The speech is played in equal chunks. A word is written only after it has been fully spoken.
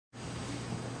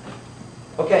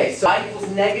Okay, so y equals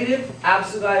negative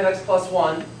absolute value of x plus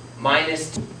 1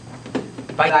 minus 2.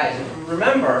 Guys, if you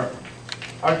remember,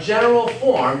 our general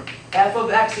form, f of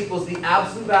x equals the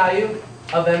absolute value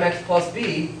of mx plus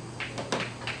b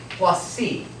plus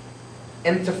c.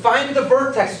 And to find the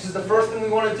vertex, which is the first thing we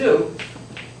want to do,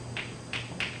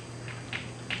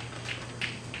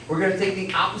 we're going to take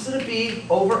the opposite of b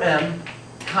over m,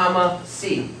 comma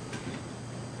c.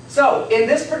 So, in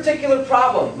this particular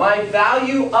problem, my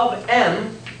value of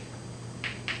m,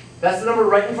 that's the number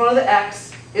right in front of the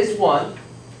x, is 1.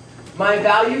 My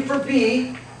value for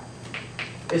b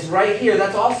is right here,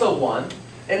 that's also 1.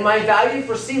 And my value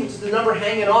for c, which is the number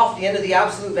hanging off the end of the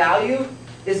absolute value,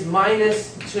 is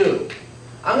minus 2.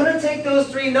 I'm going to take those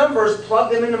three numbers,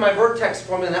 plug them into my vertex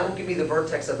formula, and that will give me the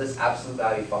vertex of this absolute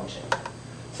value function.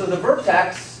 So the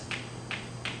vertex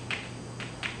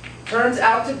turns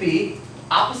out to be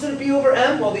opposite of b over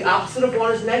m, well the opposite of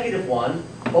 1 is negative 1,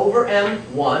 over m,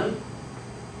 1,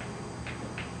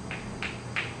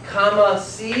 comma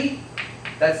c,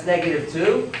 that's negative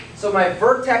 2. So my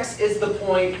vertex is the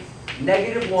point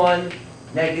negative 1,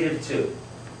 negative 2.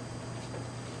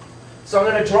 So I'm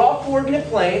going to draw a coordinate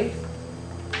plane.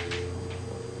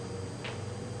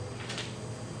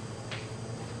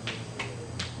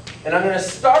 And I'm going to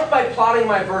start by plotting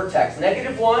my vertex.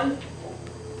 Negative 1,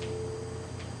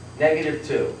 negative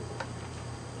 2.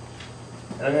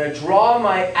 And I'm going to draw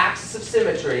my axis of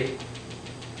symmetry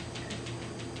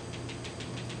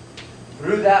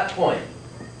through that point.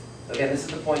 So again, this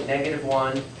is the point negative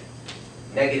 1,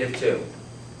 negative 2.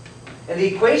 And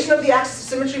the equation of the axis of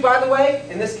symmetry, by the way,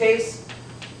 in this case,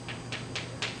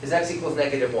 is x equals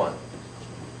negative 1.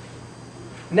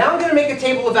 Now I'm going to make a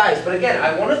table of values, but again,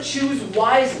 I want to choose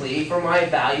wisely for my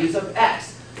values of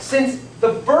x. Since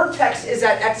the vertex is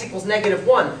at x equals negative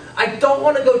 1, I don't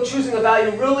want to go choosing a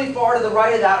value really far to the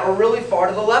right of that or really far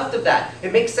to the left of that.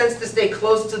 It makes sense to stay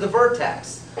close to the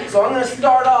vertex. So I'm going to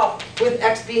start off with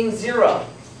x being 0.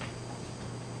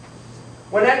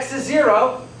 When x is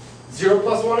 0, 0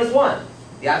 plus 1 is 1.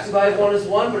 The absolute value of 1 is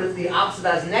 1, but if the opposite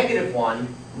as negative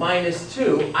 1 minus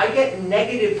 2, I get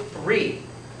negative 3.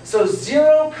 So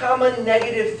 0 comma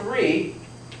negative 3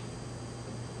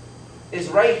 is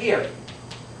right here.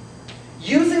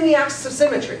 Using the axis of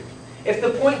symmetry, if the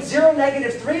point 0,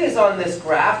 negative 3 is on this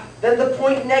graph, then the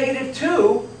point negative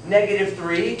 2, negative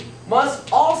 3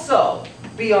 must also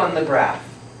be on the graph.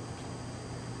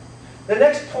 The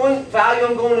next point value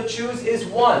I'm going to choose is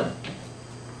 1.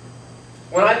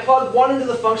 When I plug 1 into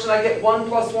the function, I get 1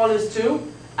 plus 1 is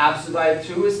 2. Absolute value of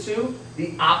 2 is 2.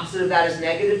 The opposite of that is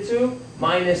negative 2.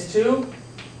 Minus 2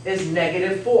 is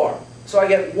negative 4. So I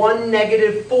get 1,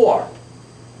 negative 4.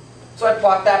 So I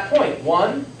plot that point.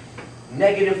 1,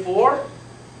 negative 4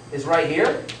 is right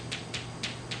here.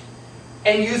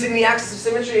 And using the axis of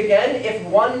symmetry again, if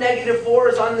 1, negative 4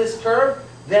 is on this curve,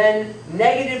 then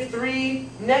negative 3,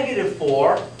 negative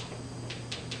 4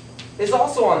 is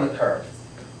also on the curve.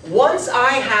 Once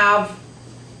I have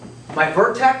my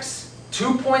vertex,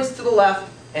 2 points to the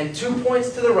left and 2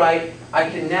 points to the right, I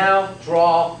can now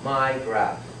draw my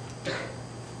graph.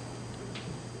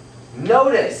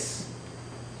 Notice,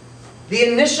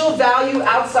 the initial value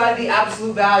outside the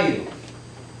absolute value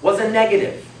was a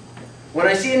negative. When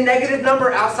I see a negative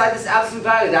number outside this absolute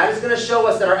value, that is going to show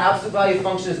us that our absolute value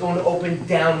function is going to open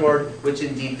downward, which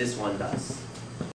indeed this one does.